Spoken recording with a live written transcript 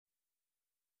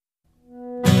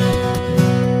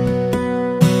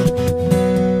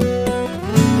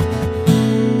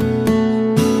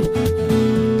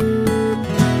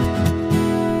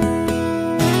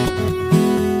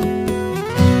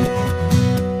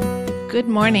Good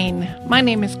morning. My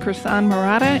name is Krisan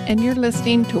Murata, and you're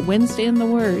listening to Wednesday in the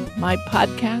Word, my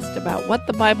podcast about what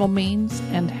the Bible means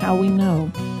and how we know.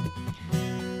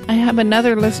 I have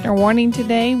another listener warning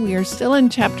today. We are still in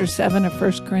chapter 7 of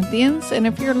 1 Corinthians, and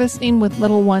if you're listening with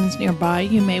little ones nearby,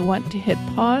 you may want to hit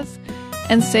pause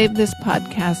and save this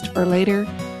podcast for later,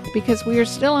 because we are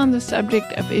still on the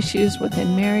subject of issues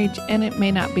within marriage, and it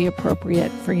may not be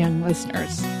appropriate for young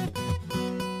listeners.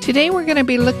 Today we're going to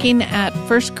be looking at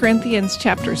 1 Corinthians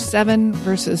chapter 7,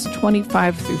 verses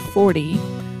 25 through 40.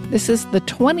 This is the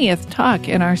 20th talk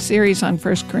in our series on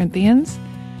 1 Corinthians.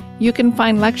 You can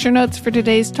find lecture notes for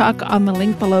today's talk on the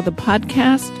link below the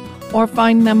podcast, or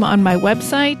find them on my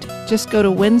website. Just go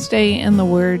to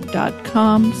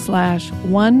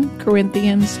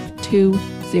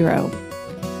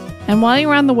wednesdayintheword.com/1Corinthians20. And while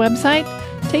you're on the website,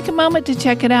 take a moment to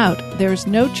check it out. There's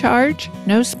no charge,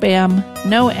 no spam,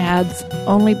 no ads,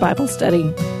 only Bible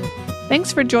study.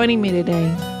 Thanks for joining me today.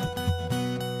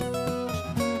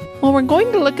 Well, we're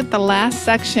going to look at the last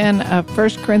section of 1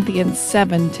 Corinthians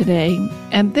 7 today,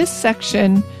 and this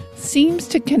section seems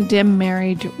to condemn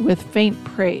marriage with faint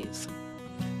praise.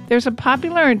 There's a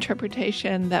popular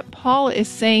interpretation that Paul is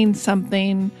saying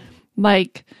something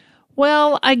like,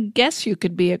 well, I guess you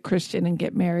could be a Christian and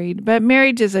get married, but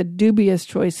marriage is a dubious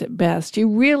choice at best. You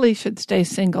really should stay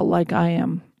single like I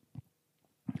am.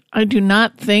 I do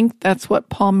not think that's what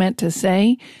Paul meant to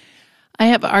say. I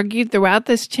have argued throughout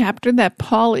this chapter that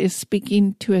Paul is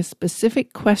speaking to a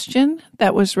specific question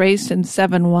that was raised in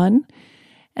 7:1,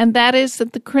 and that is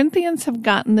that the Corinthians have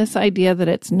gotten this idea that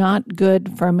it's not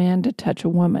good for a man to touch a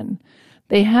woman.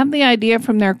 They have the idea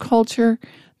from their culture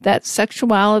that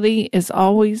sexuality is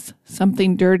always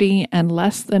something dirty and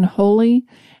less than holy,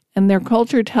 and their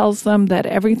culture tells them that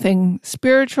everything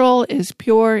spiritual is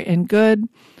pure and good,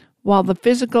 while the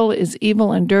physical is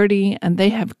evil and dirty, and they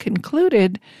have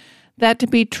concluded that to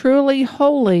be truly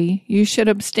holy, you should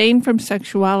abstain from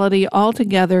sexuality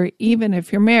altogether, even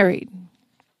if you're married.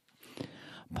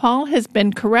 Paul has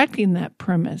been correcting that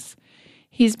premise.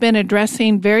 He's been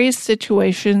addressing various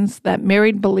situations that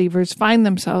married believers find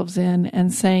themselves in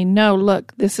and saying, no,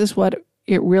 look, this is what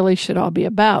it really should all be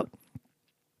about.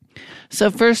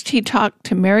 So first he talked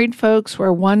to married folks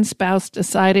where one spouse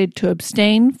decided to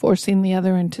abstain, forcing the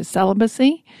other into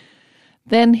celibacy.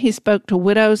 Then he spoke to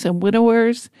widows and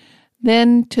widowers.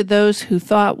 Then to those who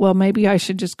thought, well, maybe I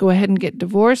should just go ahead and get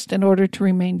divorced in order to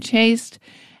remain chaste.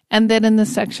 And then in the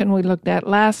section we looked at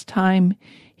last time,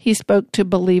 he spoke to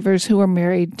believers who were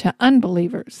married to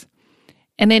unbelievers.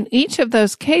 And in each of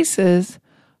those cases,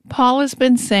 Paul has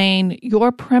been saying,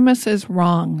 your premise is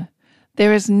wrong.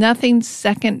 There is nothing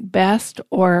second best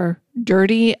or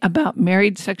dirty about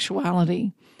married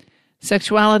sexuality.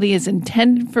 Sexuality is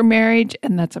intended for marriage,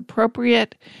 and that's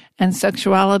appropriate. And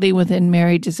sexuality within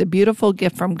marriage is a beautiful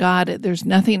gift from God. There's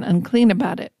nothing unclean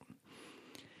about it.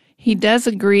 He does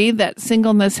agree that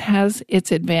singleness has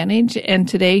its advantage, and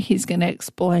today he's going to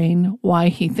explain why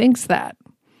he thinks that.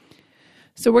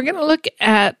 So we're going to look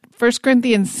at 1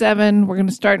 Corinthians 7. We're going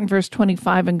to start in verse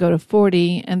 25 and go to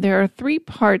 40, and there are three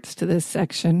parts to this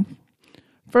section.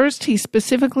 First, he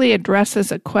specifically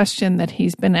addresses a question that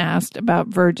he's been asked about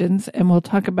virgins, and we'll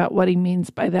talk about what he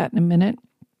means by that in a minute.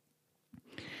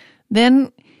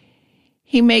 Then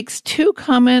he makes two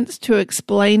comments to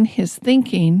explain his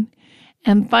thinking,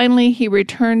 and finally, he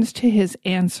returns to his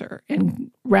answer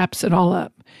and wraps it all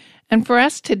up. And for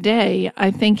us today, I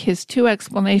think his two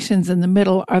explanations in the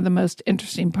middle are the most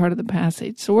interesting part of the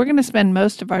passage. So we're going to spend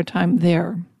most of our time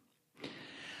there.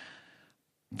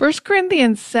 1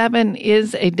 Corinthians 7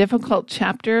 is a difficult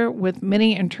chapter with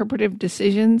many interpretive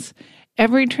decisions.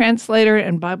 Every translator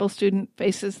and Bible student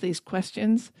faces these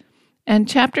questions. And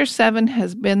chapter 7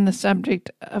 has been the subject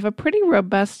of a pretty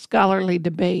robust scholarly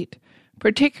debate,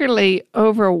 particularly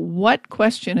over what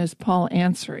question is Paul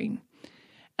answering.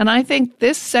 And I think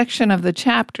this section of the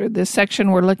chapter, this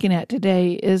section we're looking at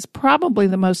today, is probably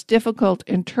the most difficult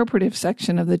interpretive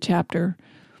section of the chapter.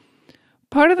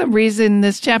 Part of the reason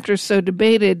this chapter is so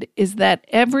debated is that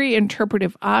every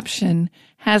interpretive option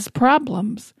has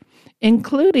problems,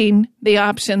 including the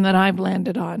option that I've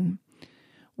landed on.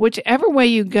 Whichever way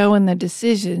you go in the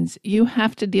decisions, you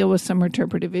have to deal with some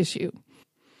interpretive issue.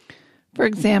 For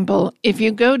example, if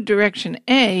you go direction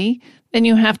A, then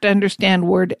you have to understand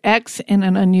word X in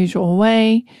an unusual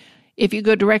way. If you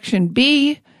go direction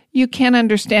B, you can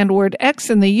understand word X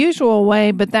in the usual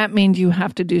way, but that means you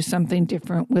have to do something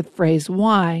different with phrase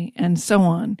Y, and so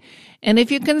on. And if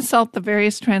you consult the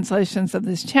various translations of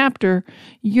this chapter,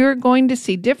 you're going to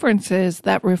see differences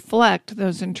that reflect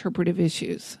those interpretive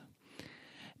issues.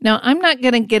 Now, I'm not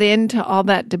going to get into all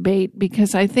that debate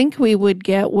because I think we would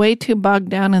get way too bogged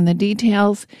down in the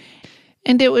details,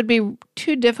 and it would be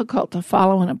too difficult to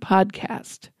follow in a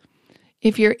podcast.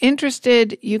 If you're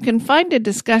interested, you can find a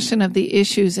discussion of the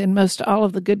issues in most all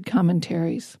of the good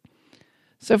commentaries.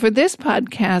 So for this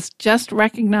podcast, just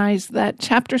recognize that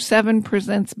Chapter 7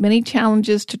 presents many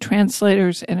challenges to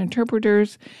translators and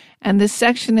interpreters, and this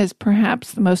section is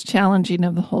perhaps the most challenging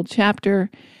of the whole chapter.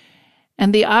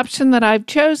 And the option that I've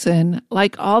chosen,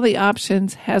 like all the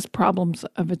options, has problems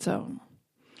of its own.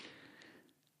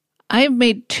 I have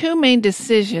made two main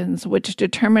decisions which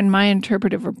determine my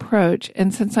interpretive approach,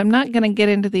 and since I'm not going to get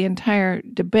into the entire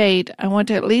debate, I want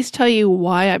to at least tell you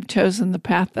why I've chosen the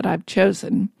path that I've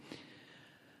chosen.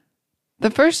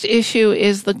 The first issue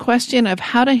is the question of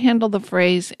how to handle the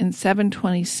phrase in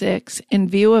 726 in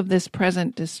view of this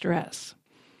present distress.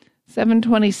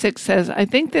 726 says, I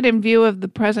think that in view of the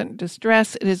present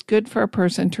distress, it is good for a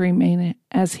person to remain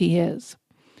as he is.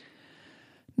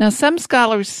 Now, some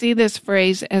scholars see this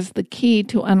phrase as the key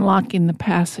to unlocking the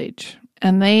passage,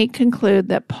 and they conclude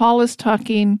that Paul is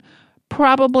talking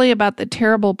probably about the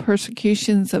terrible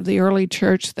persecutions of the early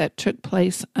church that took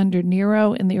place under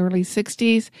Nero in the early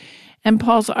 60s, and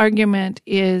Paul's argument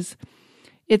is,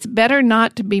 it's better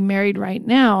not to be married right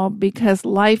now because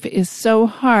life is so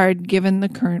hard given the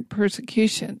current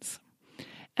persecutions.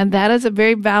 And that is a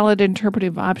very valid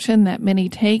interpretive option that many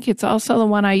take. It's also the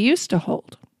one I used to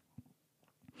hold.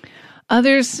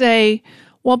 Others say,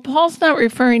 well, Paul's not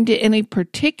referring to any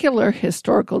particular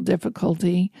historical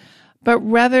difficulty, but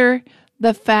rather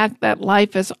the fact that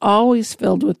life is always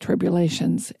filled with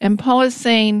tribulations. And Paul is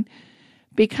saying,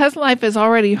 because life is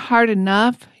already hard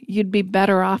enough, you'd be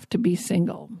better off to be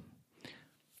single.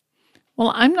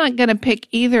 Well, I'm not going to pick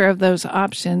either of those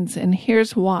options, and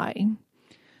here's why.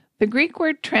 The Greek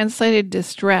word translated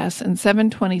distress in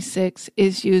 726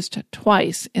 is used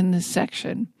twice in this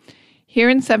section. Here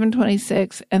in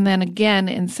 726, and then again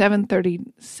in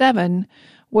 737,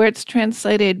 where it's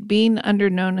translated being under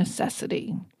no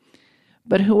necessity.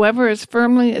 But whoever is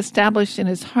firmly established in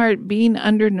his heart, being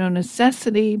under no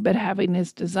necessity, but having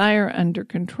his desire under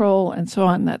control, and so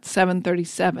on, that's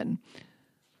 737.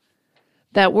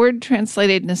 That word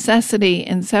translated necessity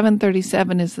in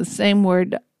 737 is the same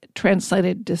word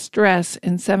translated distress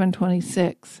in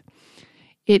 726.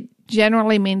 It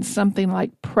generally means something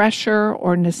like pressure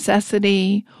or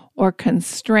necessity or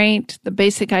constraint. The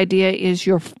basic idea is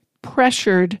you're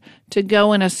pressured to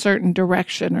go in a certain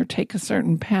direction or take a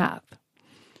certain path.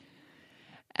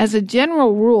 As a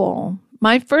general rule,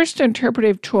 my first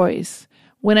interpretive choice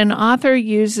when an author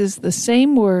uses the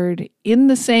same word in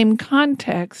the same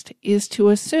context is to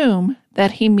assume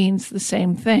that he means the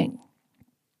same thing,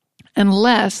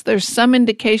 unless there's some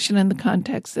indication in the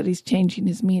context that he's changing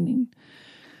his meaning.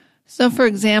 So, for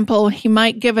example, he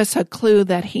might give us a clue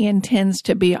that he intends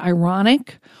to be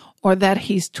ironic or that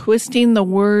he's twisting the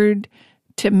word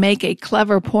to make a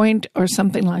clever point or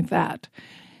something like that.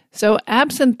 So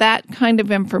absent that kind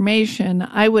of information,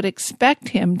 I would expect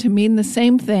him to mean the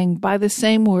same thing by the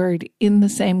same word in the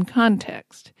same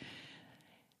context.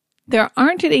 There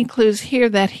aren't any clues here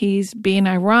that he's being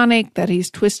ironic, that he's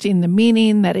twisting the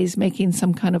meaning, that he's making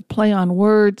some kind of play on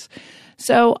words.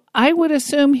 So I would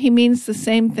assume he means the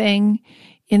same thing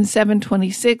in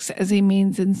 726 as he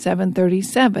means in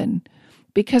 737,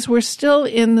 because we're still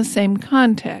in the same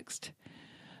context.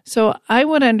 So I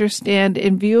would understand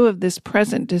in view of this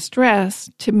present distress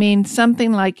to mean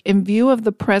something like in view of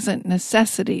the present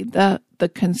necessity, the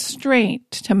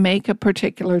constraint to make a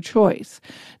particular choice.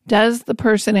 Does the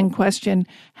person in question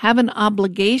have an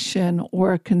obligation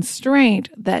or a constraint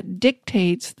that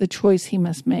dictates the choice he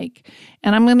must make?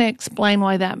 And I'm going to explain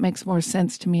why that makes more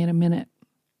sense to me in a minute.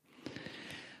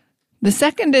 The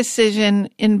second decision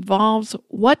involves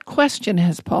what question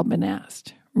has Paul been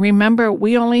asked? Remember,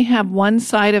 we only have one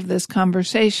side of this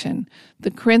conversation.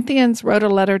 The Corinthians wrote a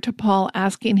letter to Paul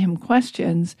asking him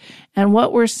questions, and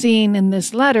what we're seeing in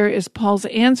this letter is Paul's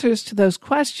answers to those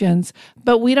questions,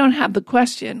 but we don't have the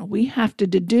question. We have to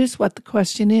deduce what the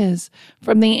question is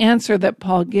from the answer that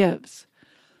Paul gives.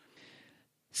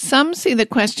 Some see the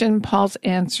question Paul's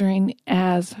answering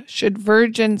as, should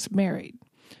virgins marry?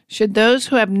 Should those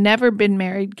who have never been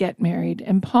married get married?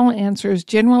 And Paul answers,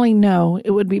 generally no,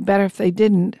 it would be better if they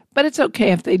didn't, but it's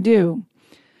okay if they do.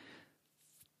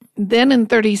 Then in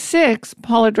 36,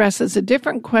 Paul addresses a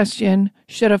different question,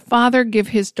 should a father give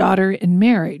his daughter in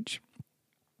marriage?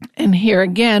 And here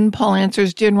again, Paul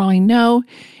answers, generally no,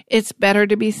 it's better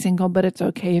to be single, but it's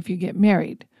okay if you get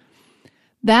married.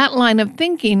 That line of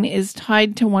thinking is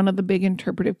tied to one of the big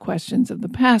interpretive questions of the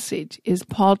passage. Is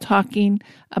Paul talking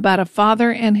about a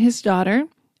father and his daughter,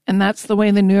 and that's the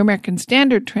way the New American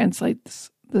Standard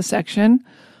translates the section?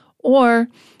 Or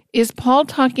is Paul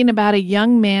talking about a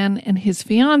young man and his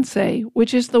fiancée,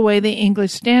 which is the way the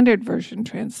English Standard Version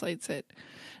translates it?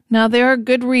 Now, there are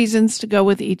good reasons to go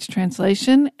with each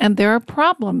translation, and there are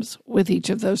problems with each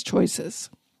of those choices.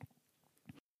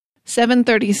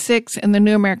 736 in the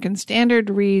New American Standard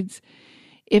reads,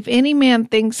 "If any man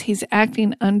thinks he's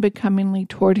acting unbecomingly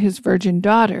toward his virgin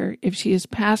daughter, if she is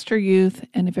past her youth,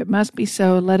 and if it must be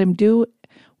so, let him do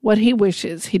what he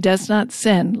wishes. He does not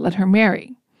sin. Let her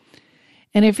marry."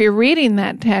 And if you're reading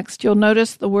that text, you'll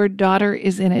notice the word daughter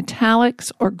is in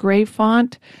italics or gray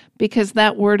font because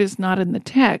that word is not in the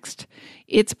text.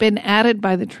 It's been added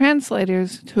by the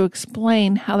translators to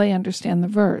explain how they understand the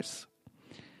verse.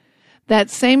 That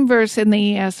same verse in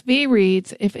the ESV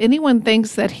reads, "If anyone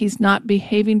thinks that he's not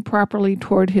behaving properly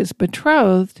toward his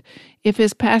betrothed, if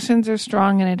his passions are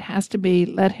strong and it has to be,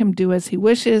 let him do as he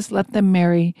wishes, let them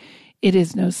marry. It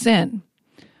is no sin."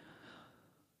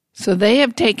 So they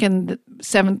have taken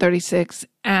 736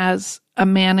 as a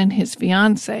man and his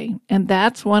fiancée, and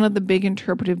that's one of the big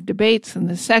interpretive debates in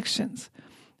the sections.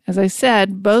 As I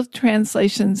said, both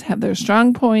translations have their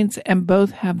strong points and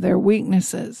both have their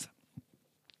weaknesses.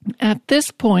 At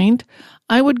this point,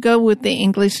 I would go with the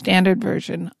English Standard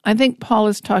Version. I think Paul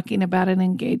is talking about an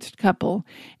engaged couple,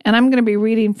 and I'm going to be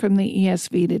reading from the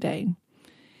ESV today.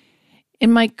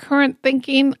 In my current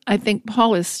thinking, I think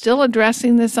Paul is still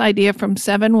addressing this idea from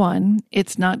 7:1.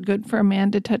 It's not good for a man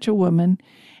to touch a woman.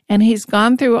 And he's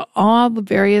gone through all the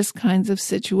various kinds of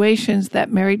situations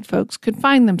that married folks could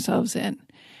find themselves in.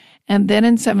 And then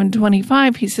in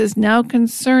 7:25, he says, now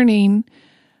concerning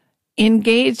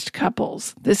engaged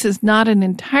couples. This is not an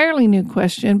entirely new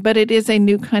question, but it is a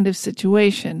new kind of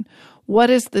situation. What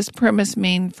does this premise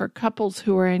mean for couples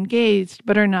who are engaged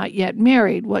but are not yet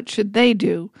married? What should they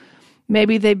do?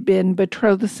 Maybe they've been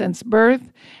betrothed since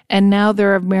birth, and now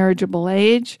they're of marriageable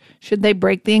age. Should they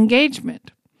break the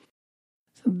engagement?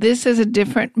 So this is a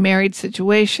different married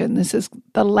situation. This is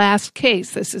the last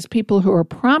case. This is people who are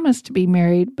promised to be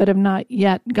married but have not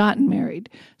yet gotten married.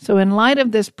 So in light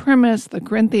of this premise, the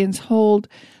Corinthians hold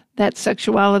that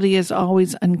sexuality is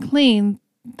always unclean.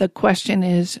 The question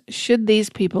is, should these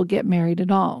people get married at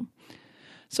all?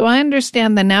 So I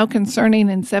understand the now concerning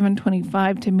in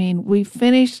 725 to mean we've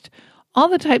finished all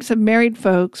the types of married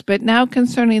folks, but now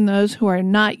concerning those who are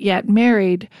not yet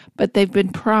married, but they've been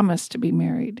promised to be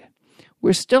married.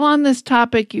 We're still on this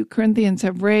topic you Corinthians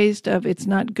have raised of it's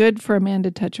not good for a man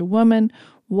to touch a woman.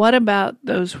 What about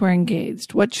those who are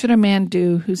engaged? What should a man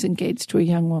do who's engaged to a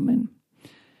young woman?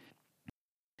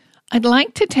 I'd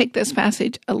like to take this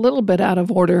passage a little bit out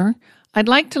of order. I'd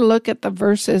like to look at the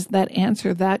verses that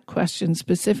answer that question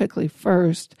specifically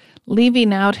first,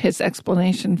 leaving out his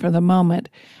explanation for the moment,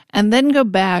 and then go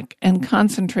back and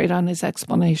concentrate on his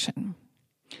explanation.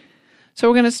 So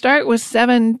we're going to start with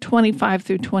 7:25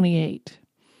 through 28.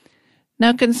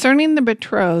 Now concerning the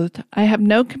betrothed, I have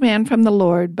no command from the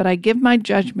Lord, but I give my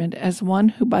judgment as one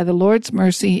who by the Lord's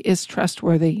mercy is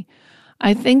trustworthy.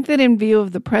 I think that in view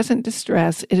of the present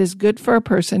distress, it is good for a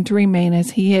person to remain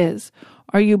as he is.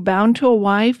 Are you bound to a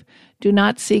wife? Do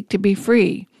not seek to be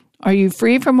free. Are you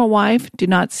free from a wife? Do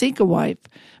not seek a wife.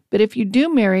 But if you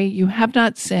do marry, you have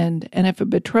not sinned, and if a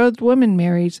betrothed woman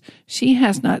marries, she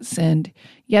has not sinned.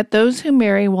 Yet those who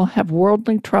marry will have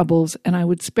worldly troubles, and I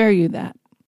would spare you that.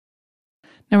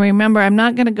 Now remember, I'm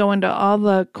not going to go into all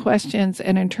the questions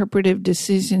and interpretive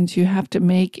decisions you have to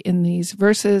make in these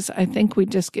verses. I think we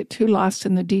just get too lost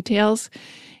in the details.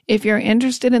 If you're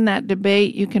interested in that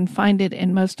debate, you can find it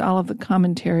in most all of the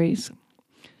commentaries.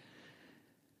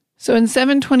 So in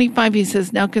 7:25, he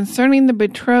says, now concerning the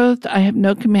betrothed, I have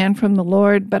no command from the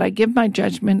Lord, but I give my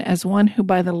judgment as one who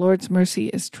by the Lord's mercy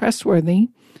is trustworthy.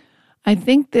 I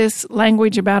think this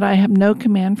language about I have no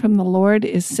command from the Lord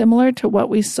is similar to what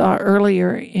we saw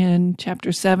earlier in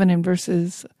chapter 7 in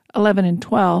verses 11 and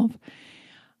 12.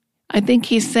 I think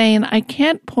he's saying, I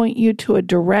can't point you to a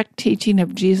direct teaching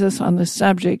of Jesus on the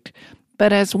subject,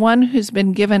 but as one who's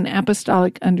been given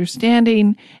apostolic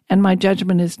understanding and my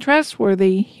judgment is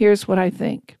trustworthy, here's what I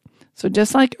think. So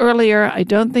just like earlier, I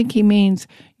don't think he means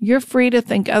you're free to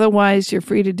think otherwise, you're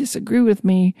free to disagree with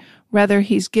me. Rather,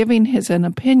 he's giving an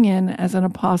opinion as an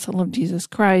apostle of Jesus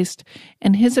Christ,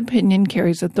 and his opinion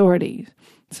carries authority.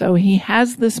 So he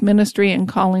has this ministry and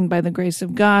calling by the grace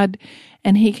of God,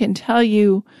 and he can tell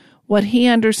you what he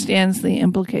understands the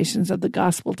implications of the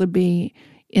gospel to be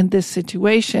in this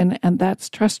situation, and that's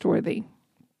trustworthy.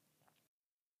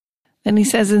 Then he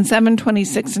says in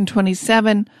 7:26 and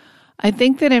 27, I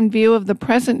think that in view of the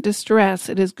present distress,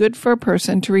 it is good for a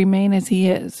person to remain as he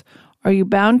is. Are you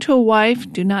bound to a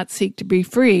wife? Do not seek to be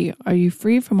free. Are you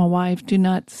free from a wife? Do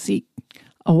not seek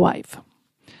a wife.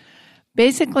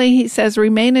 Basically, he says,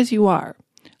 remain as you are.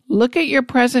 Look at your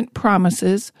present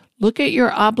promises, look at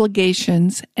your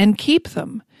obligations, and keep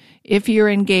them. If you're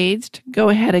engaged, go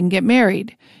ahead and get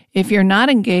married. If you're not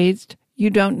engaged, you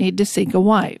don't need to seek a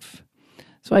wife.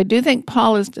 So I do think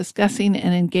Paul is discussing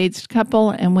an engaged couple,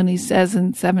 and when he says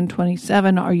in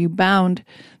 7:27, are you bound?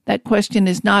 That question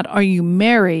is not, are you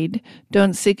married?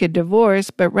 Don't seek a divorce,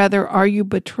 but rather, are you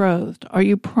betrothed? Are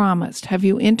you promised? Have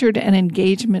you entered an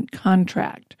engagement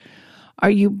contract? Are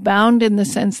you bound in the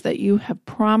sense that you have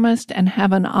promised and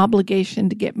have an obligation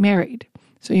to get married?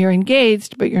 So you're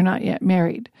engaged, but you're not yet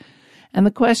married. And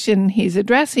the question he's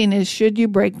addressing is, should you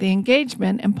break the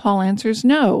engagement? And Paul answers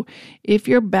no. If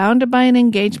you're bound by an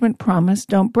engagement promise,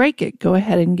 don't break it. Go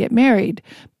ahead and get married.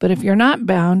 But if you're not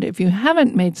bound, if you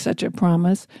haven't made such a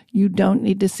promise, you don't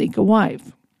need to seek a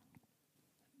wife.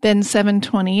 Then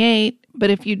 7:28, but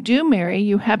if you do marry,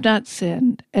 you have not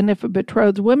sinned. And if a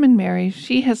betrothed woman marries,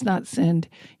 she has not sinned.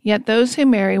 Yet those who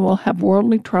marry will have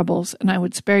worldly troubles, and I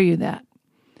would spare you that.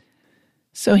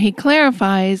 So he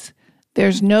clarifies,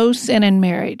 there's no sin in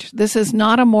marriage. This is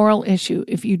not a moral issue.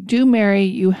 If you do marry,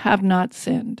 you have not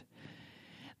sinned.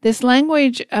 This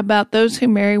language about those who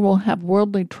marry will have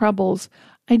worldly troubles,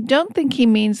 I don't think he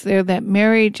means there that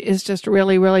marriage is just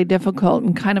really, really difficult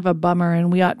and kind of a bummer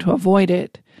and we ought to avoid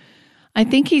it. I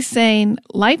think he's saying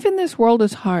life in this world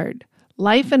is hard.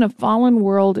 Life in a fallen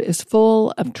world is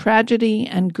full of tragedy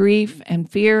and grief and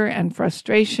fear and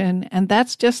frustration, and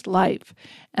that's just life.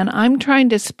 And I'm trying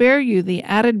to spare you the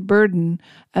added burden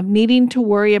of needing to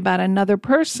worry about another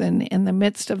person in the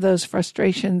midst of those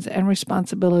frustrations and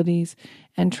responsibilities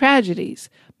and tragedies.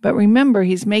 But remember,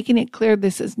 he's making it clear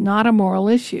this is not a moral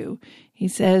issue. He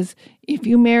says, if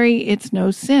you marry, it's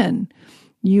no sin.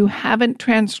 You haven't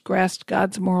transgressed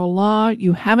God's moral law.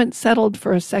 You haven't settled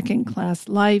for a second-class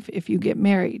life if you get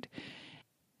married.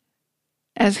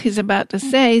 As he's about to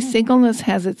say, singleness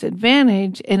has its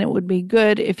advantage, and it would be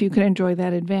good if you could enjoy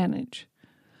that advantage.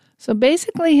 So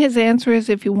basically his answer is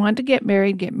if you want to get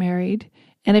married,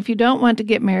 and if you don't want to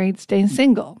get married, stay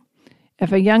single.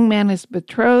 If a young man is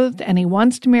betrothed and he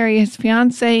wants to marry his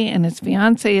fiancée and his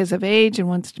fiancée is of age and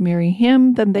wants to marry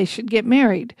him, then they should get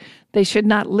married. They should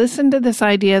not listen to this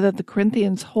idea that the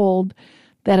Corinthians hold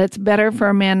that it's better for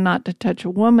a man not to touch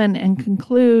a woman and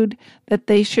conclude that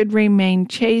they should remain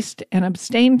chaste and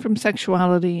abstain from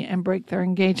sexuality and break their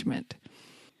engagement.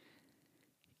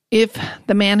 If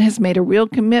the man has made a real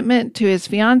commitment to his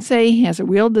fiancée, he has a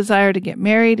real desire to get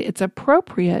married, it's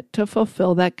appropriate to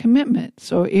fulfill that commitment.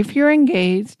 So if you're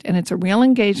engaged and it's a real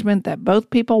engagement that both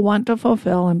people want to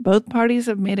fulfill and both parties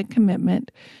have made a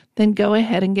commitment, then go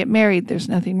ahead and get married. There's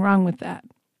nothing wrong with that.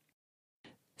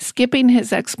 Skipping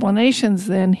his explanations,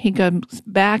 then, he goes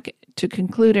back to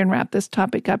conclude and wrap this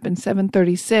topic up in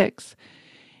 7:36.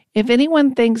 If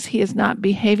anyone thinks he is not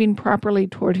behaving properly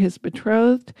toward his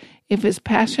betrothed, if his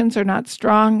passions are not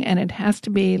strong and it has to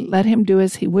be, let him do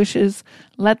as he wishes,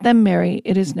 let them marry,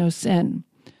 it is no sin.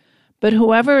 But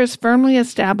whoever is firmly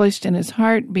established in his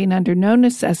heart, being under no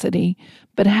necessity,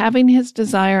 but having his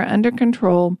desire under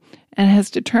control, and has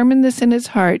determined this in his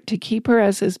heart to keep her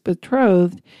as his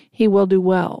betrothed, he will do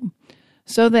well.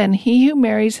 So then, he who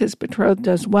marries his betrothed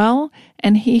does well,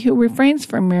 and he who refrains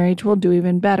from marriage will do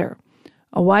even better.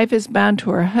 A wife is bound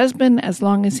to her husband as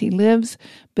long as he lives,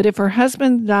 but if her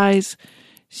husband dies,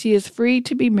 she is free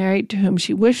to be married to whom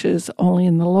she wishes, only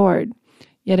in the Lord.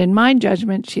 Yet in my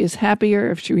judgment, she is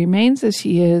happier if she remains as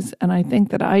she is, and I think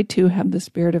that I too have the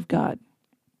Spirit of God.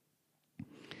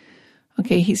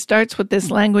 Okay, he starts with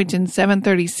this language in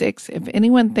 7:36. If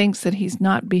anyone thinks that he's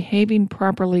not behaving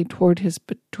properly toward his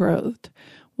betrothed,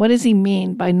 what does he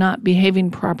mean by not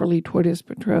behaving properly toward his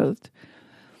betrothed?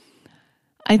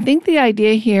 I think the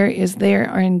idea here is they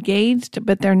are engaged,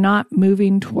 but they're not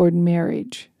moving toward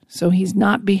marriage. So he's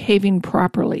not behaving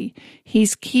properly.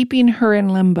 He's keeping her in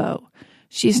limbo.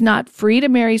 She's not free to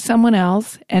marry someone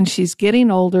else, and she's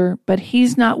getting older, but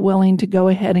he's not willing to go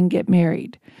ahead and get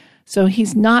married. So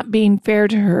he's not being fair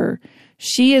to her.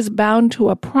 She is bound to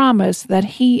a promise that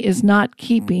he is not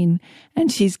keeping,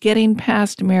 and she's getting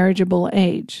past marriageable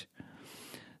age.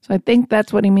 So I think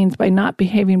that's what he means by not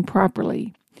behaving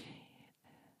properly.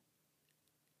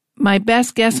 My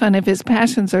best guess on if his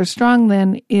passions are strong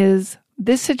then is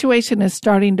this situation is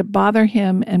starting to bother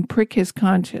him and prick his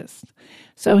conscience.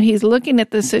 So he's looking at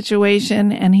the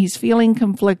situation and he's feeling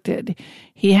conflicted.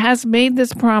 He has made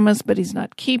this promise, but he's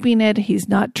not keeping it. He's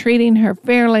not treating her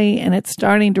fairly, and it's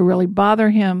starting to really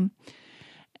bother him.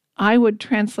 I would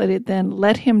translate it then,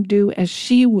 let him do as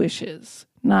she wishes,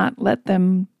 not let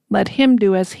them Let him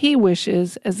do as he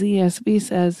wishes, as the ESV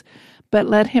says, but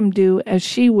let him do as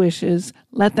she wishes.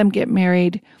 Let them get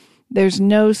married. There's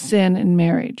no sin in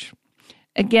marriage.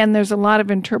 Again, there's a lot of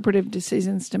interpretive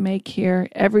decisions to make here.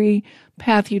 Every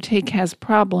path you take has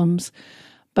problems,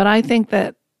 but I think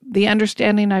that the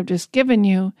understanding I've just given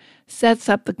you sets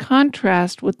up the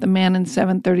contrast with the man in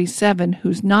 737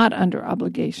 who's not under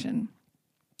obligation.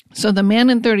 So the man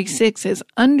in 36 is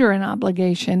under an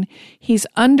obligation. He's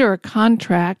under a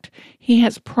contract. He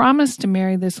has promised to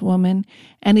marry this woman,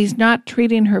 and he's not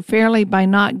treating her fairly by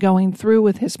not going through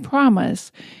with his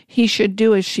promise. He should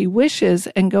do as she wishes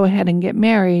and go ahead and get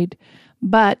married.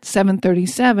 But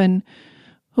 737,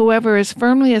 whoever is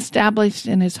firmly established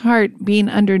in his heart, being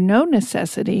under no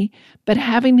necessity, but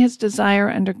having his desire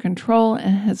under control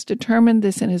and has determined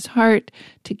this in his heart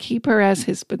to keep her as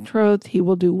his betrothed, he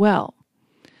will do well.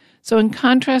 So in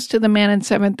contrast to the man in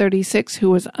 736 who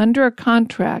was under a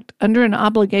contract, under an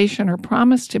obligation or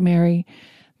promise to marry,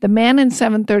 the man in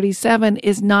 737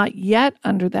 is not yet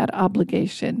under that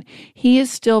obligation. He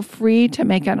is still free to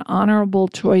make an honorable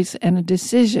choice and a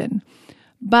decision.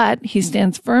 But he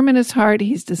stands firm in his heart.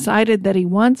 He's decided that he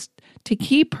wants to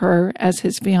keep her as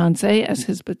his fiancée, as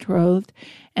his betrothed,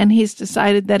 and he's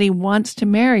decided that he wants to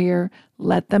marry her.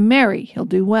 Let them marry. He'll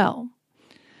do well.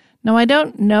 Now, I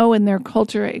don't know in their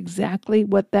culture exactly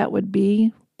what that would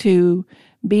be to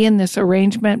be in this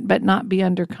arrangement but not be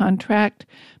under contract.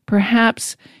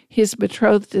 Perhaps his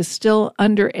betrothed is still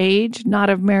underage,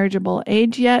 not of marriageable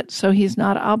age yet, so he's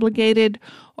not obligated.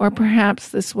 Or perhaps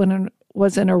this one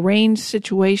was an arranged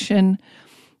situation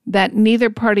that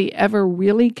neither party ever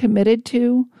really committed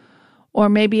to. Or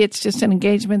maybe it's just an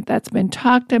engagement that's been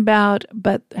talked about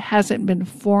but hasn't been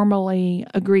formally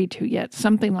agreed to yet,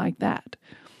 something like that.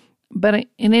 But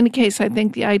in any case, I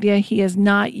think the idea he is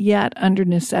not yet under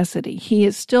necessity. He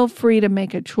is still free to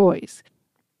make a choice.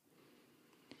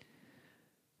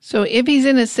 So if he's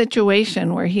in a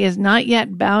situation where he is not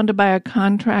yet bound by a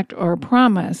contract or a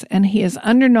promise, and he is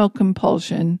under no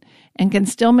compulsion and can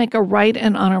still make a right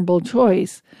and honorable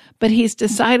choice, but he's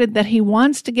decided that he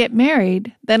wants to get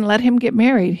married, then let him get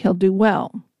married. He'll do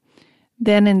well.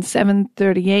 Then in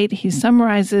 738, he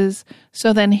summarizes,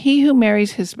 so then he who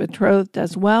marries his betrothed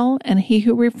does well, and he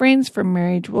who refrains from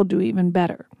marriage will do even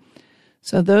better.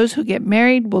 So those who get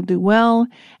married will do well,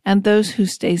 and those who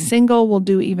stay single will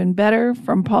do even better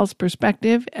from Paul's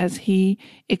perspective, as he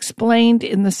explained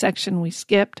in the section we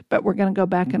skipped, but we're going to go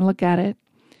back and look at it.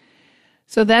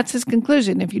 So that's his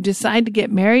conclusion. If you decide to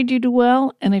get married, you do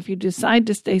well, and if you decide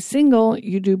to stay single,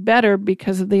 you do better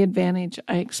because of the advantage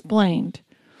I explained.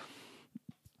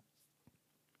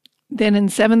 Then in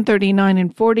 739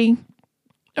 and 40,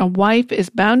 a wife is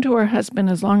bound to her husband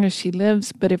as long as she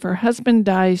lives, but if her husband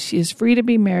dies, she is free to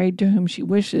be married to whom she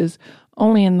wishes,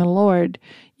 only in the Lord.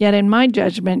 Yet in my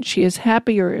judgment, she is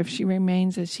happier if she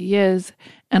remains as she is,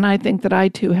 and I think that I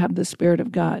too have the Spirit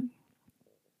of God.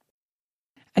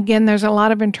 Again, there's a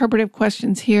lot of interpretive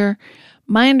questions here.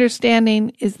 My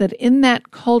understanding is that in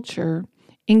that culture,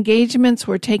 engagements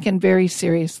were taken very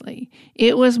seriously.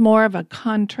 It was more of a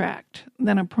contract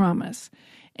than a promise.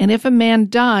 And if a man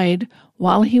died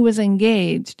while he was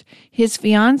engaged, his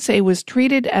fiancée was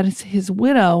treated as his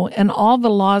widow, and all the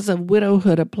laws of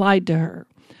widowhood applied to her.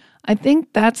 I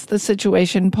think that's the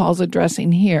situation Paul's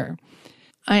addressing here.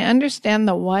 I understand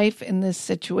the wife in this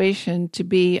situation to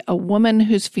be a woman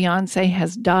whose fiancé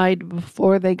has died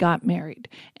before they got married.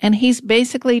 And he's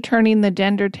basically turning the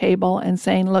gender table and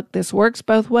saying, look, this works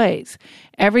both ways.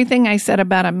 Everything I said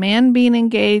about a man being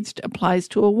engaged applies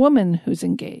to a woman who's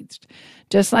engaged.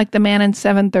 Just like the man in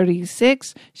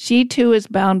 736, she too is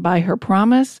bound by her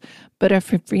promise. But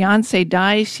if her fiancé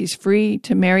dies, she's free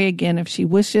to marry again if she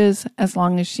wishes, as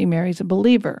long as she marries a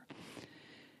believer.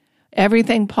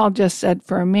 Everything Paul just said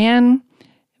for a man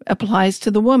applies to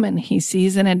the woman. He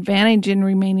sees an advantage in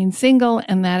remaining single,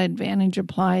 and that advantage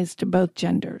applies to both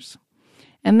genders.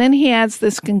 And then he adds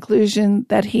this conclusion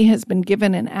that he has been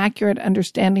given an accurate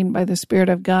understanding by the Spirit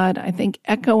of God, I think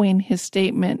echoing his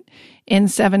statement in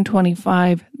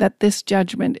 725 that this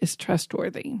judgment is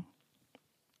trustworthy.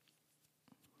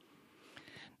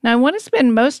 Now, I want to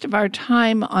spend most of our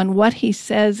time on what he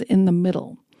says in the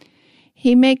middle.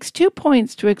 He makes 2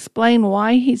 points to explain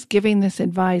why he's giving this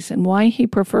advice and why he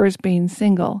prefers being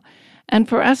single. And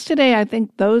for us today, I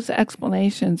think those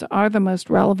explanations are the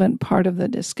most relevant part of the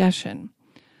discussion.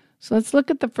 So let's look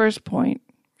at the first point.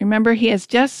 Remember, he has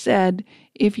just said,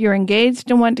 if you're engaged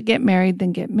and want to get married,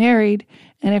 then get married.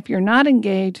 And if you're not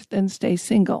engaged, then stay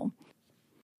single.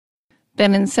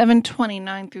 Then in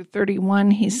 729 through 31,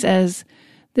 he says,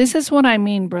 this is what I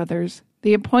mean, brothers.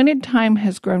 The appointed time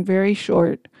has grown very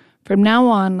short. From now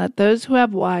on, let those who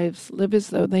have wives live as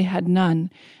though they had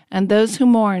none, and those who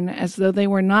mourn as though they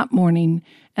were not mourning,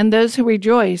 and those who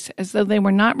rejoice as though they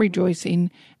were not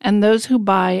rejoicing, and those who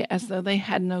buy as though they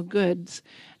had no goods,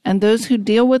 and those who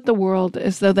deal with the world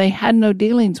as though they had no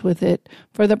dealings with it,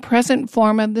 for the present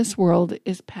form of this world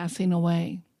is passing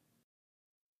away.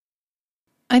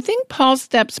 I think Paul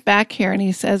steps back here and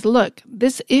he says, look,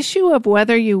 this issue of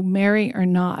whether you marry or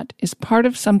not is part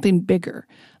of something bigger.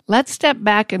 Let's step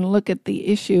back and look at the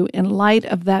issue in light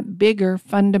of that bigger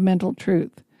fundamental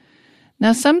truth.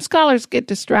 Now, some scholars get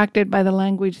distracted by the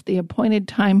language, the appointed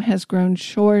time has grown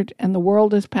short and the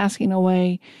world is passing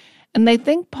away, and they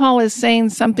think Paul is saying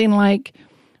something like,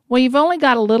 well, you've only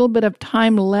got a little bit of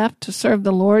time left to serve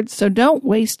the Lord, so don't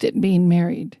waste it being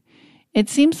married. It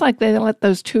seems like they let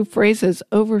those two phrases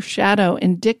overshadow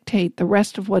and dictate the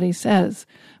rest of what he says,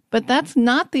 but that's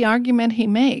not the argument he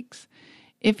makes.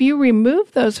 If you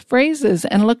remove those phrases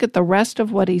and look at the rest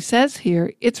of what he says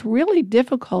here, it's really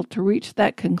difficult to reach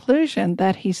that conclusion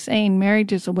that he's saying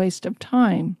marriage is a waste of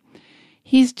time.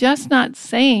 He's just not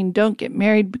saying don't get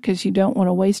married because you don't want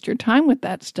to waste your time with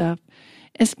that stuff,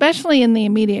 especially in the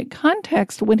immediate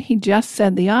context when he just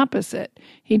said the opposite.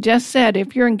 He just said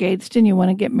if you're engaged and you want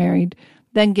to get married,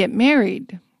 then get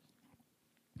married.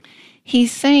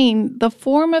 He's saying the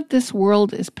form of this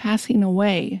world is passing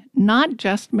away, not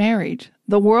just marriage.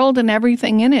 The world and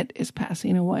everything in it is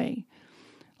passing away.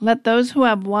 Let those who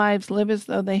have wives live as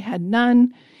though they had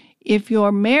none. If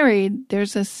you're married,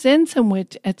 there's a sense in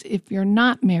which it's if you're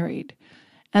not married.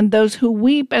 And those who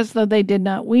weep as though they did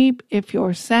not weep, if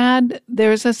you're sad,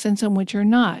 there's a sense in which you're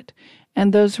not.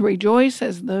 And those who rejoice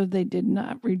as though they did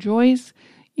not rejoice,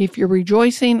 if you're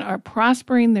rejoicing or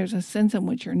prospering, there's a sense in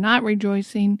which you're not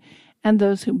rejoicing. And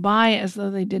those who buy as though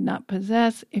they did not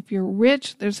possess. If you're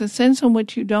rich, there's a sense in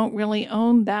which you don't really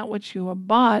own that which you have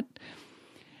bought.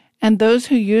 And those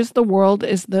who use the world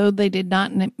as though they did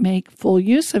not make full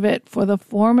use of it, for the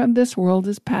form of this world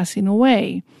is passing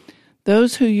away.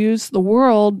 Those who use the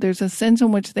world, there's a sense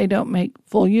in which they don't make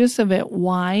full use of it.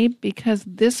 Why? Because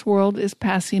this world is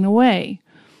passing away.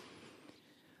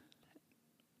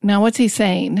 Now, what's he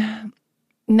saying?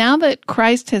 Now that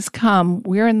Christ has come,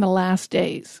 we're in the last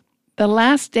days. The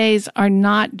last days are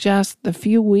not just the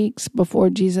few weeks before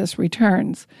Jesus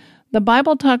returns. The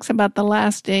Bible talks about the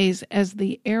last days as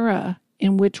the era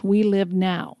in which we live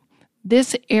now.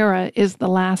 This era is the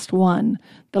last one.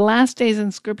 The last days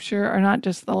in Scripture are not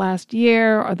just the last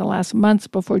year or the last months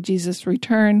before Jesus'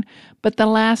 return, but the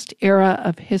last era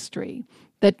of history,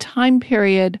 the time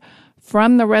period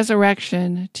from the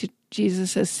resurrection to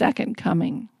Jesus' second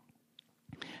coming.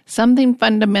 Something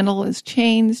fundamental is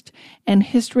changed, and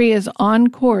history is on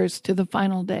course to the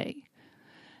final day.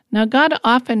 Now, God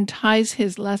often ties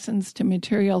his lessons to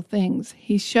material things.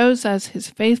 He shows us his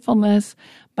faithfulness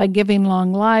by giving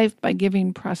long life, by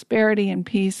giving prosperity and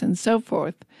peace, and so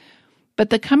forth.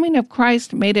 But the coming of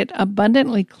Christ made it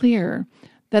abundantly clear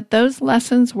that those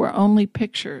lessons were only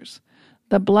pictures.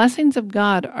 The blessings of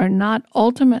God are not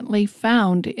ultimately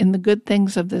found in the good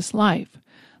things of this life.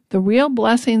 The real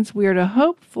blessings we are to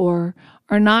hope for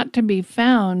are not to be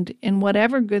found in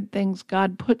whatever good things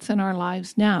God puts in our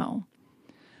lives now.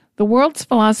 The world's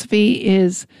philosophy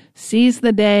is seize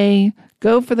the day,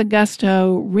 go for the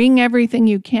gusto, wring everything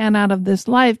you can out of this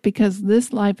life because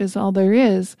this life is all there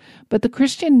is, but the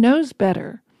Christian knows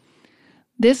better.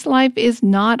 This life is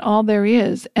not all there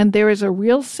is, and there is a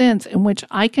real sense in which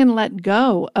I can let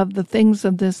go of the things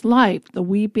of this life, the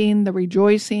weeping, the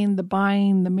rejoicing, the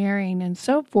buying, the marrying, and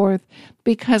so forth,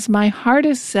 because my heart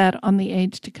is set on the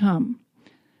age to come.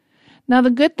 Now, the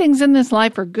good things in this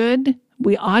life are good.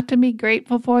 We ought to be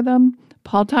grateful for them.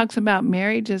 Paul talks about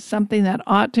marriage as something that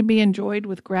ought to be enjoyed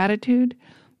with gratitude.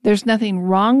 There's nothing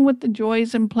wrong with the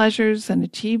joys and pleasures and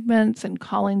achievements and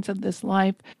callings of this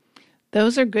life.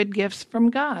 Those are good gifts from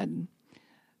God.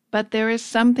 But there is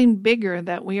something bigger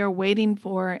that we are waiting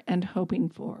for and hoping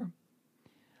for.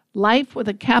 Life with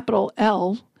a capital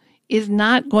L is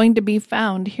not going to be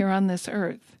found here on this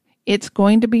earth. It's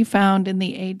going to be found in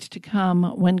the age to come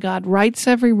when God rights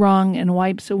every wrong and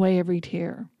wipes away every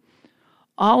tear.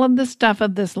 All of the stuff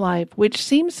of this life, which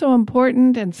seems so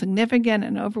important and significant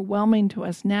and overwhelming to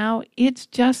us now, it's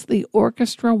just the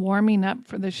orchestra warming up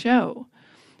for the show.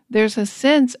 There's a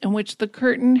sense in which the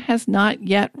curtain has not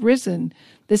yet risen.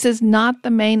 This is not the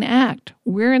main act.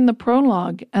 We're in the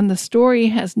prologue, and the story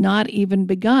has not even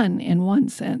begun in one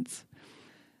sense.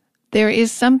 There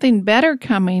is something better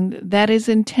coming that is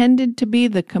intended to be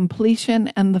the completion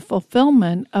and the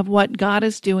fulfillment of what God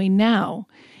is doing now.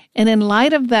 And in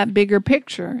light of that bigger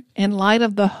picture, in light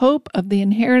of the hope of the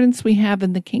inheritance we have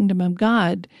in the kingdom of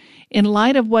God, in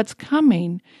light of what's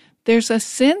coming, there's a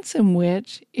sense in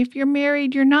which if you're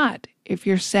married, you're not. If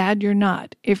you're sad, you're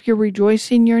not. If you're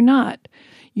rejoicing, you're not.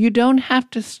 You don't have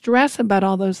to stress about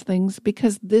all those things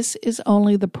because this is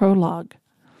only the prologue.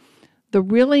 The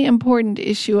really important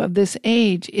issue of this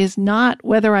age is not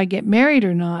whether I get married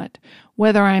or not,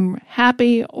 whether I'm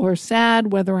happy or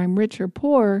sad, whether I'm rich or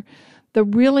poor. The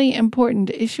really important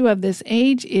issue of this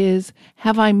age is,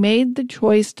 have I made the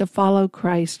choice to follow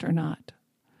Christ or not?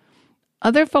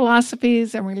 Other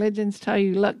philosophies and religions tell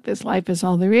you, look, this life is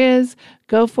all there is.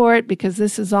 Go for it because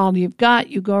this is all you've got.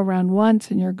 You go around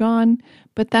once and you're gone.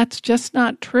 But that's just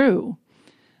not true.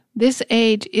 This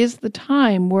age is the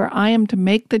time where I am to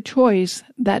make the choice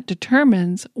that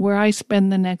determines where I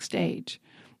spend the next age.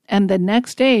 And the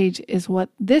next age is what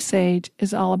this age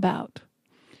is all about.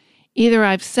 Either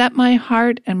I've set my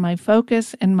heart and my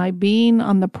focus and my being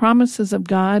on the promises of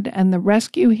God and the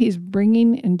rescue He's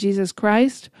bringing in Jesus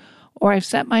Christ, or I've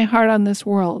set my heart on this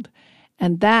world.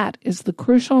 And that is the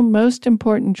crucial, most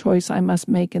important choice I must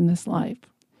make in this life.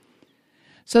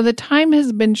 So the time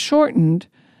has been shortened,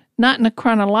 not in a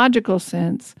chronological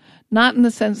sense, not in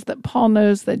the sense that Paul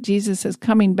knows that Jesus is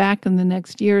coming back in the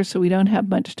next year, so we don't have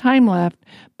much time left,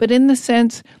 but in the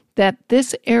sense that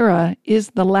this era is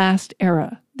the last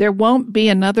era. There won't be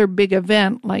another big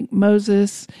event like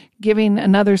Moses giving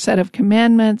another set of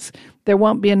commandments. There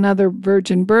won't be another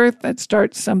virgin birth that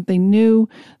starts something new.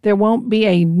 There won't be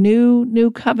a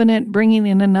new covenant bringing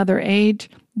in another age.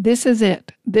 This is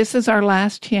it. This is our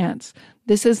last chance.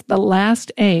 This is the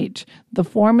last age. The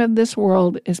form of this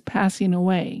world is passing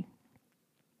away.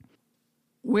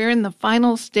 We're in the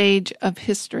final stage of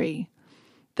history.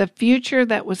 The future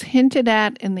that was hinted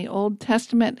at in the Old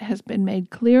Testament has been made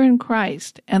clear in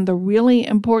Christ, and the really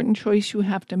important choice you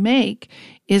have to make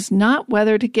is not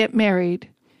whether to get married,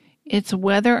 it's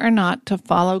whether or not to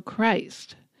follow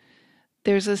Christ.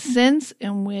 There's a sense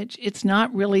in which it's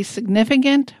not really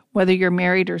significant whether you're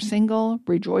married or single,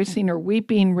 rejoicing or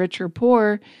weeping, rich or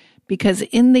poor, because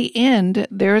in the end,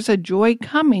 there's a joy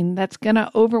coming that's going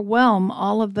to overwhelm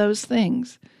all of those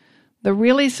things. The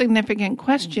really significant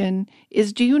question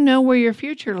is, do you know where your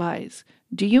future lies?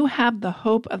 Do you have the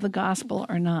hope of the gospel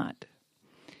or not?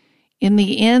 In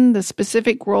the end, the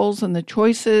specific roles and the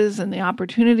choices and the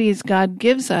opportunities God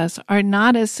gives us are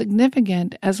not as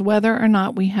significant as whether or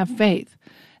not we have faith.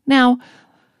 Now,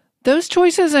 those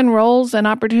choices and roles and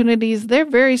opportunities, they're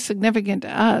very significant to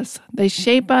us. They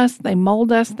shape us, they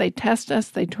mold us, they test us,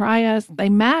 they try us, they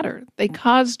matter. They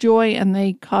cause joy and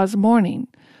they cause mourning.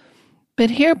 But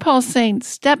here Paul's saying,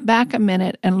 step back a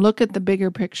minute and look at the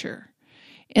bigger picture.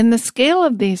 In the scale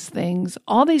of these things,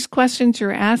 all these questions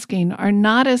you're asking are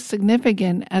not as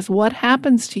significant as what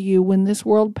happens to you when this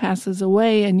world passes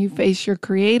away and you face your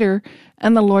Creator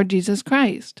and the Lord Jesus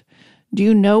Christ. Do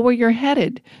you know where you're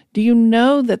headed? Do you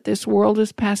know that this world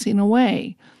is passing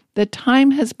away? The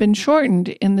time has been shortened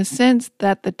in the sense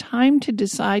that the time to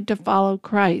decide to follow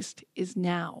Christ is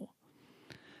now.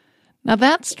 Now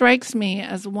that strikes me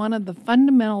as one of the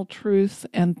fundamental truths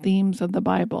and themes of the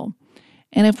Bible.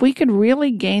 And if we could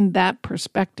really gain that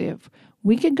perspective,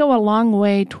 we could go a long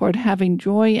way toward having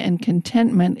joy and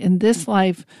contentment in this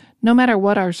life, no matter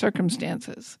what our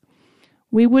circumstances.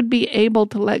 We would be able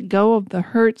to let go of the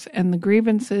hurts and the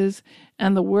grievances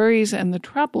and the worries and the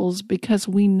troubles because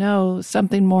we know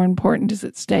something more important is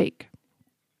at stake.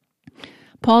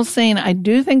 Paul's saying, I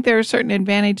do think there are certain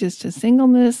advantages to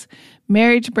singleness.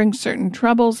 Marriage brings certain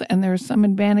troubles, and there are some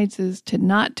advantages to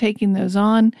not taking those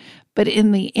on. But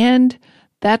in the end,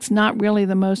 that's not really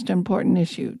the most important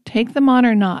issue. Take them on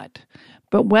or not.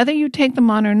 But whether you take them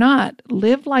on or not,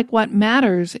 live like what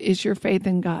matters is your faith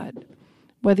in God.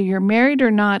 Whether you're married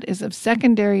or not is of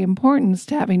secondary importance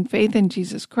to having faith in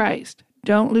Jesus Christ.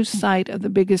 Don't lose sight of the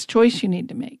biggest choice you need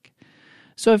to make.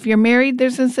 So if you're married,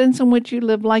 there's a sense in which you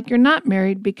live like you're not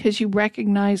married because you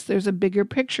recognize there's a bigger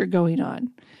picture going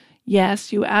on.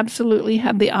 Yes, you absolutely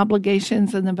have the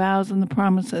obligations and the vows and the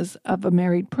promises of a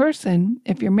married person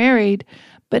if you're married,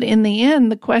 but in the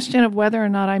end, the question of whether or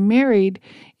not I'm married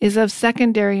is of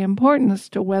secondary importance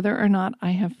to whether or not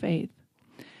I have faith.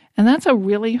 And that's a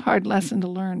really hard lesson to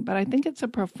learn, but I think it's a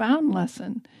profound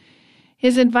lesson.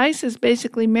 His advice is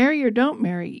basically marry or don't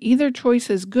marry. Either choice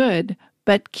is good,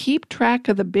 but keep track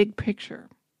of the big picture.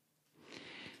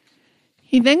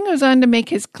 He then goes on to make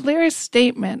his clearest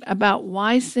statement about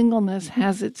why singleness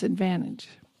has its advantage.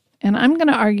 And I'm going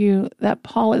to argue that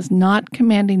Paul is not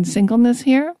commanding singleness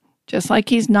here, just like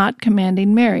he's not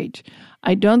commanding marriage.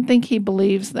 I don't think he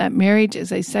believes that marriage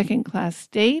is a second-class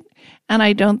state, and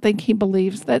I don't think he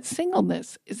believes that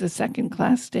singleness is a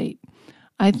second-class state.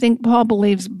 I think Paul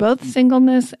believes both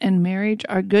singleness and marriage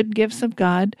are good gifts of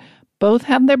God. Both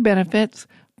have their benefits,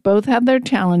 both have their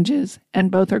challenges,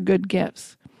 and both are good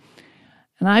gifts.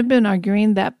 And I've been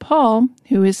arguing that Paul,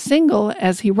 who is single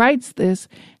as he writes this,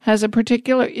 has a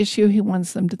particular issue he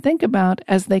wants them to think about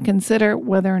as they consider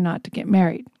whether or not to get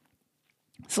married.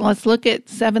 So let's look at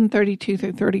 7:32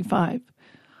 through 35.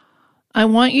 I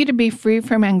want you to be free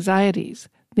from anxieties.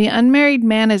 The unmarried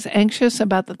man is anxious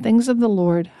about the things of the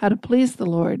Lord, how to please the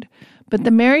Lord. But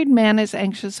the married man is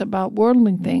anxious about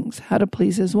worldly things, how to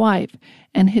please his wife,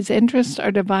 and his interests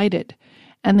are divided.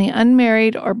 And the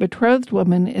unmarried or betrothed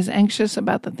woman is anxious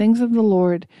about the things of the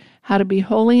Lord, how to be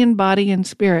holy in body and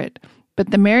spirit.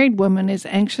 But the married woman is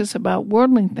anxious about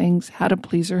worldly things, how to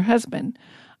please her husband.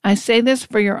 I say this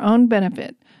for your own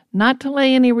benefit, not to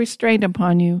lay any restraint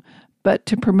upon you, but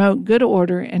to promote good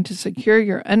order and to secure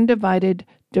your undivided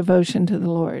devotion to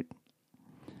the Lord.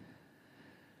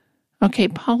 Okay,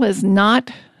 Paul is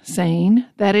not saying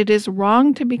that it is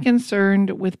wrong to be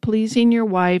concerned with pleasing your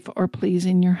wife or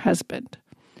pleasing your husband.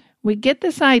 We get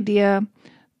this idea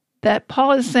that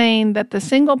Paul is saying that the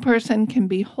single person can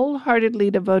be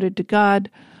wholeheartedly devoted to God,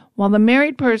 while the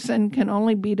married person can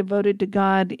only be devoted to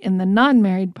God in the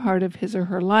non-married part of his or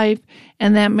her life,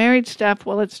 and that married stuff,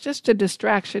 well, it's just a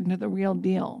distraction to the real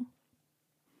deal.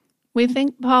 We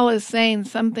think Paul is saying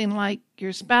something like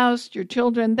your spouse, your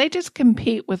children, they just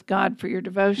compete with God for your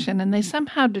devotion, and they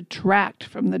somehow detract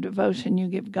from the devotion you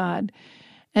give God,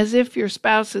 as if your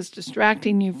spouse is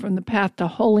distracting you from the path to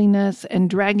holiness and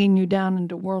dragging you down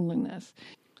into worldliness.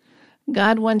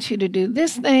 God wants you to do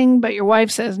this thing, but your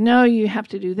wife says, no, you have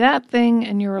to do that thing,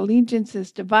 and your allegiance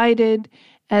is divided,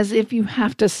 as if you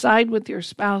have to side with your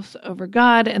spouse over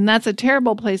God, and that's a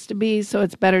terrible place to be, so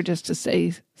it's better just to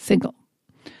stay single.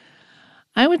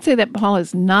 I would say that Paul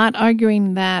is not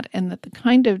arguing that, and that the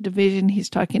kind of division he's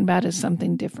talking about is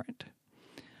something different.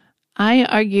 I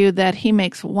argue that he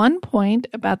makes one point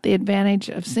about the advantage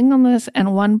of singleness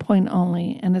and one point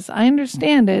only, and as I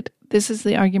understand it, this is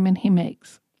the argument he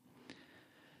makes.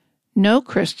 No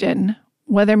Christian,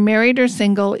 whether married or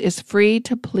single, is free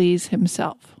to please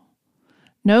himself.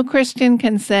 No Christian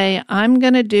can say, I'm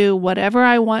going to do whatever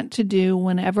I want to do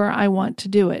whenever I want to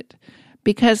do it,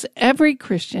 because every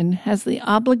Christian has the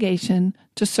obligation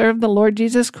to serve the Lord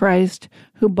Jesus Christ,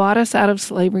 who bought us out of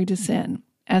slavery to sin.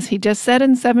 As he just said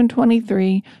in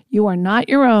 7:23, you are not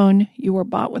your own, you were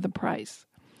bought with a price.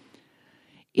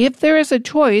 If there is a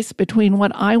choice between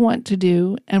what I want to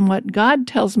do and what God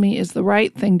tells me is the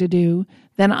right thing to do,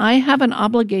 then I have an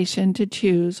obligation to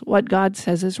choose what God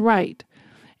says is right.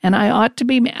 And I ought to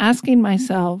be asking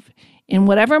myself, in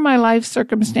whatever my life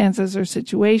circumstances or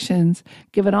situations,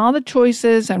 given all the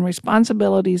choices and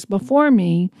responsibilities before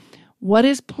me, what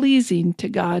is pleasing to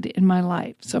God in my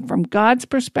life? So from God's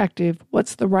perspective,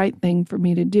 what's the right thing for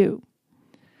me to do?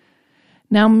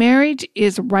 Now, marriage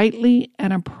is rightly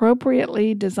and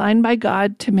appropriately designed by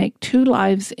God to make two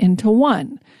lives into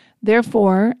one.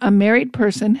 Therefore, a married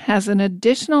person has an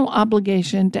additional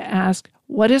obligation to ask,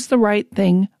 what is the right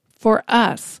thing for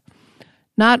us?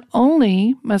 Not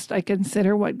only must I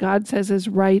consider what God says is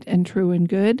right and true and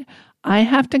good, I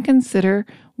have to consider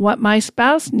what my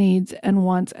spouse needs and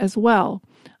wants as well.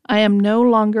 I am no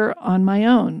longer on my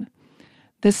own.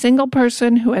 The single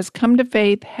person who has come to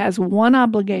faith has one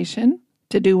obligation,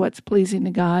 to do what's pleasing to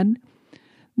God.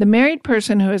 The married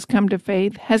person who has come to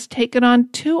faith has taken on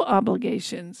two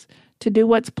obligations, to do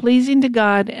what's pleasing to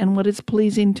God and what is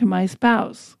pleasing to my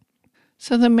spouse.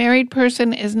 So the married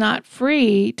person is not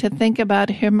free to think about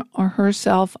him or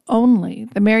herself only.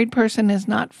 The married person is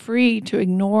not free to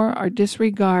ignore or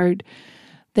disregard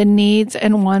the needs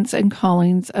and wants and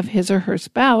callings of his or her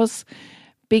spouse,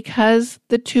 because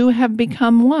the two have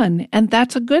become one, and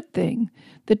that's a good thing.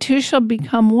 The two shall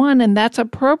become one, and that's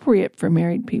appropriate for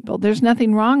married people. There's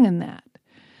nothing wrong in that.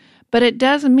 But it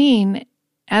does mean,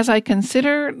 as I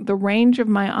consider the range of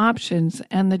my options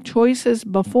and the choices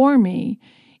before me,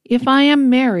 if I am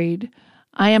married,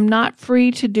 I am not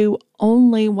free to do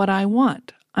only what I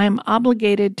want. I am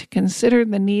obligated to consider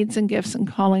the needs and gifts and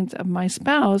callings of my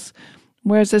spouse,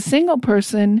 whereas a single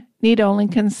person need only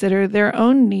consider their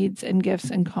own needs and gifts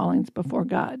and callings before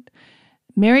God.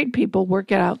 Married people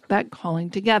work out that calling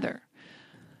together.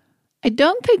 I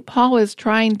don't think Paul is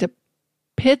trying to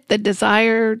pit the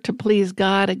desire to please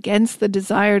God against the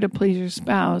desire to please your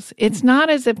spouse. It's not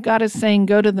as if God is saying,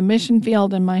 go to the mission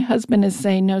field, and my husband is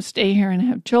saying, no, stay here and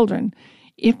have children.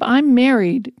 If I'm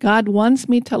married, God wants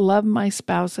me to love my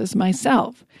spouse as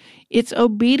myself. It's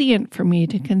obedient for me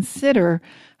to consider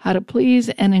how to please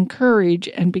and encourage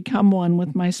and become one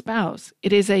with my spouse.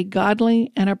 It is a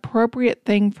godly and appropriate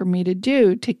thing for me to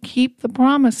do to keep the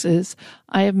promises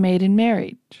I have made in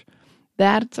marriage.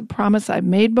 That's a promise I've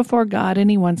made before God, and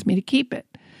He wants me to keep it.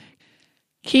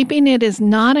 Keeping it is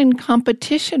not in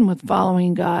competition with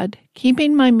following God.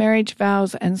 Keeping my marriage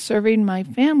vows and serving my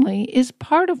family is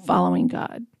part of following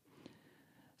God.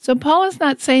 So Paul is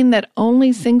not saying that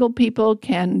only single people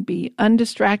can be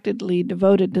undistractedly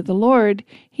devoted to the Lord.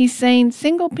 He's saying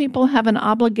single people have an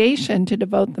obligation to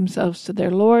devote themselves to their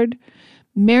Lord.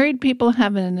 Married people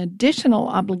have an additional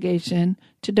obligation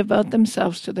to devote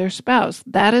themselves to their spouse.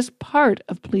 That is part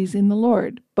of pleasing the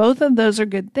Lord. Both of those are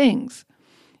good things.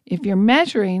 If you're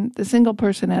measuring, the single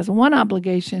person has one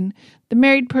obligation, the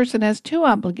married person has two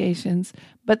obligations,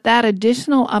 but that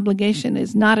additional obligation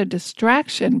is not a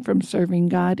distraction from serving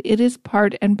God. It is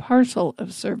part and parcel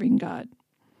of serving God.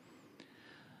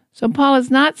 So Paul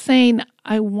is not saying,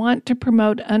 I want to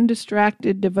promote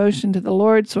undistracted devotion to the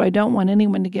Lord, so I don't want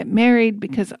anyone to get married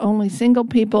because only single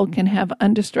people can have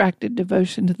undistracted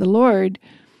devotion to the Lord.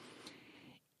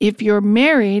 If you're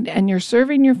married and you're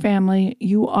serving your family,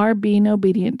 you are being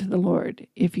obedient to the Lord.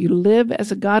 If you live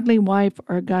as a godly wife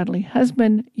or a godly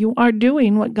husband, you are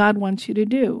doing what God wants you to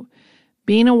do.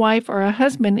 Being a wife or a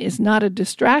husband is not a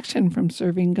distraction from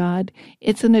serving God.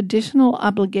 It's an additional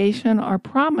obligation or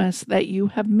promise that you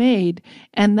have made,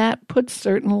 and that puts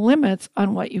certain limits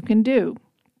on what you can do.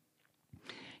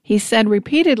 He said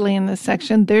repeatedly in this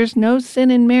section, there's no sin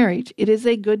in marriage. It is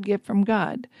a good gift from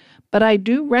God. But I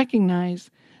do recognize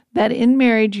that in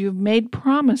marriage you've made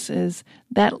promises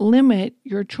that limit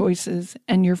your choices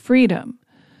and your freedom.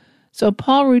 So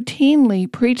Paul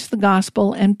routinely preached the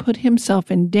gospel and put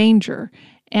himself in danger,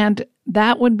 and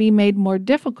that would be made more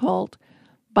difficult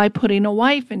by putting a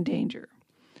wife in danger.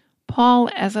 Paul,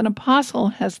 as an apostle,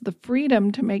 has the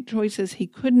freedom to make choices he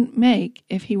couldn't make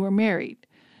if he were married.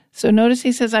 So notice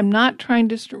he says, I'm not trying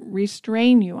to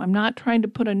restrain you. I'm not trying to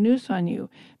put a noose on you.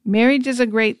 Marriage is a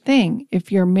great thing.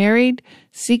 If you're married,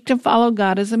 seek to follow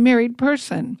God as a married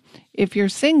person. If you're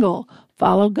single,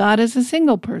 follow God as a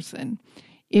single person.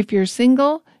 If you're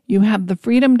single, you have the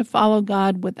freedom to follow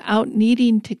God without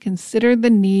needing to consider the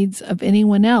needs of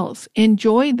anyone else.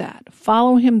 Enjoy that.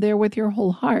 Follow Him there with your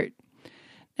whole heart.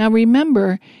 Now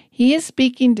remember, he is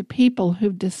speaking to people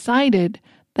who've decided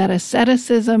that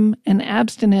asceticism and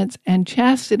abstinence and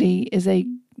chastity is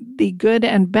the good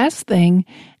and best thing,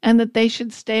 and that they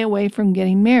should stay away from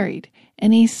getting married.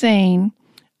 And he's saying,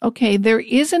 okay, there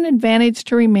is an advantage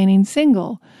to remaining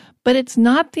single, but it's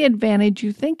not the advantage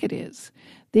you think it is.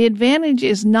 The advantage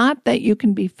is not that you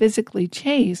can be physically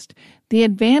chaste. The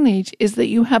advantage is that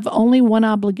you have only one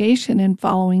obligation in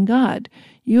following God.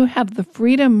 You have the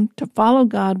freedom to follow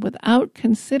God without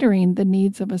considering the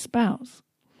needs of a spouse.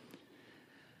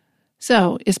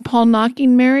 So, is Paul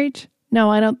knocking marriage?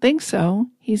 No, I don't think so.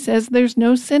 He says there's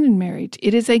no sin in marriage.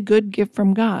 It is a good gift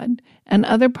from God. And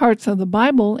other parts of the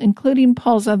Bible, including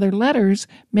Paul's other letters,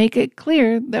 make it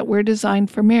clear that we're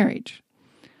designed for marriage.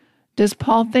 Does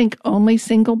Paul think only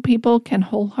single people can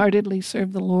wholeheartedly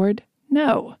serve the Lord?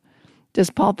 No. Does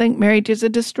Paul think marriage is a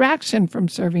distraction from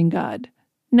serving God?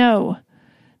 No.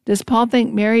 Does Paul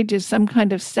think marriage is some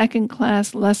kind of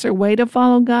second-class, lesser way to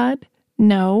follow God?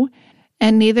 No.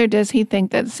 And neither does he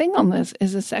think that singleness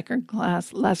is a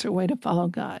second-class, lesser way to follow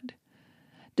God.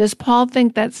 Does Paul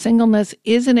think that singleness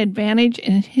is an advantage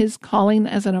in his calling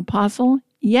as an apostle?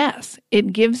 Yes,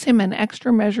 it gives him an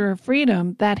extra measure of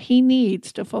freedom that he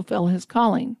needs to fulfill his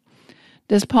calling.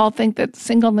 Does Paul think that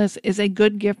singleness is a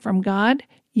good gift from God?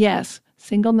 Yes,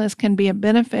 singleness can be a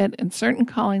benefit in certain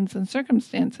callings and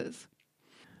circumstances.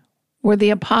 Were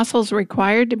the apostles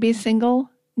required to be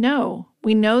single? No.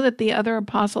 We know that the other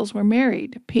apostles were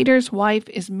married. Peter's wife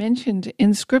is mentioned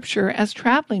in Scripture as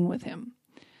traveling with him.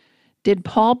 Did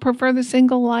Paul prefer the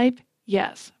single life?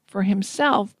 Yes, for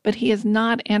himself, but he is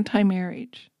not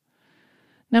anti-marriage.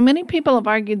 Now, many people have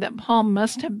argued that Paul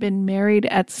must have been married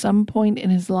at some point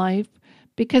in his life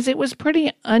because it was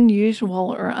pretty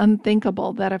unusual or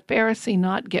unthinkable that a Pharisee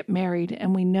not get married,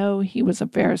 and we know he was a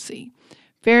Pharisee.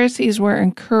 Pharisees were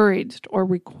encouraged or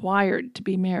required to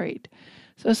be married.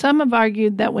 So some have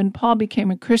argued that when Paul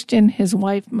became a Christian, his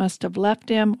wife must have left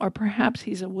him, or perhaps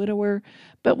he's a widower,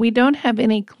 but we don't have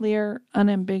any clear,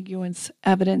 unambiguous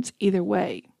evidence either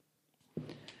way.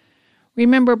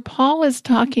 Remember, Paul is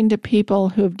talking to people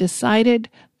who have decided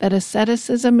that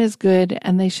asceticism is good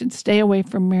and they should stay away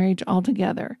from marriage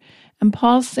altogether. And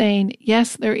Paul's saying,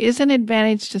 yes, there is an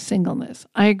advantage to singleness.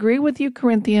 I agree with you,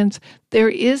 Corinthians. There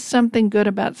is something good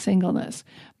about singleness.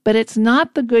 But it's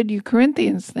not the good you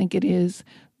Corinthians think it is.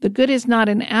 The good is not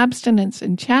in abstinence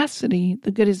and chastity.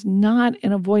 The good is not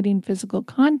in avoiding physical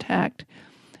contact.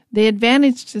 The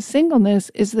advantage to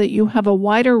singleness is that you have a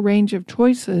wider range of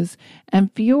choices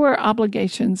and fewer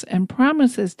obligations and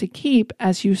promises to keep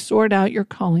as you sort out your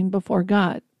calling before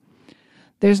God.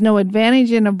 There's no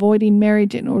advantage in avoiding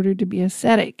marriage in order to be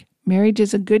ascetic. Marriage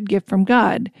is a good gift from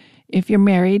God. If you're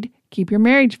married, keep your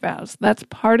marriage vows. That's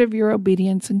part of your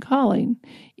obedience and calling.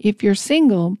 If you're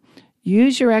single,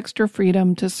 use your extra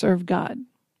freedom to serve God.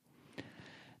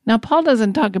 Now, Paul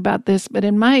doesn't talk about this, but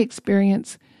in my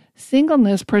experience,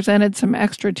 singleness presented some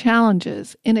extra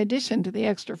challenges in addition to the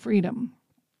extra freedom.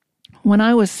 When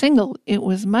I was single, it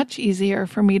was much easier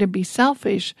for me to be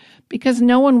selfish because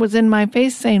no one was in my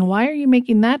face saying, "Why are you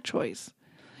making that choice?"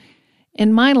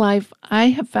 In my life, I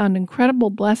have found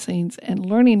incredible blessings and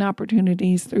learning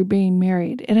opportunities through being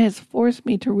married. It has forced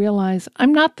me to realize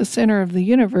I'm not the center of the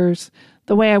universe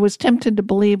the way I was tempted to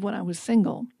believe when I was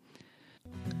single.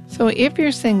 So if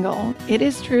you're single, it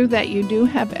is true that you do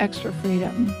have extra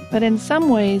freedom, but in some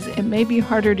ways it may be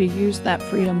harder to use that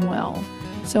freedom well.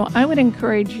 So I would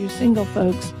encourage you single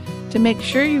folks to make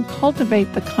sure you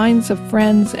cultivate the kinds of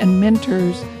friends and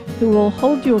mentors who will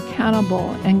hold you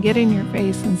accountable and get in your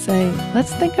face and say,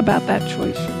 let's think about that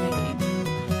choice you're making.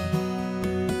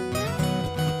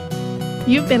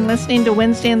 You've been listening to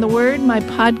Wednesday in the Word, my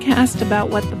podcast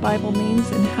about what the Bible means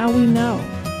and how we know.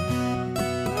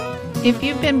 If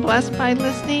you've been blessed by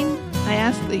listening, I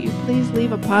ask that you please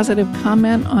leave a positive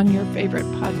comment on your favorite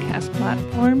podcast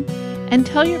platform and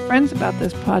tell your friends about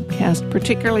this podcast,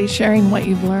 particularly sharing what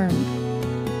you've learned.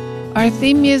 Our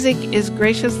theme music is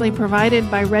graciously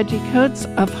provided by Reggie Coates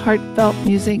of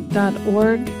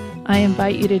heartfeltmusic.org. I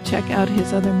invite you to check out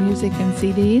his other music and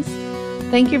CDs.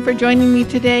 Thank you for joining me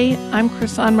today. I'm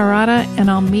Chrisan Murata,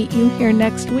 and I'll meet you here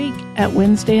next week at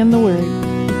Wednesday in the Word.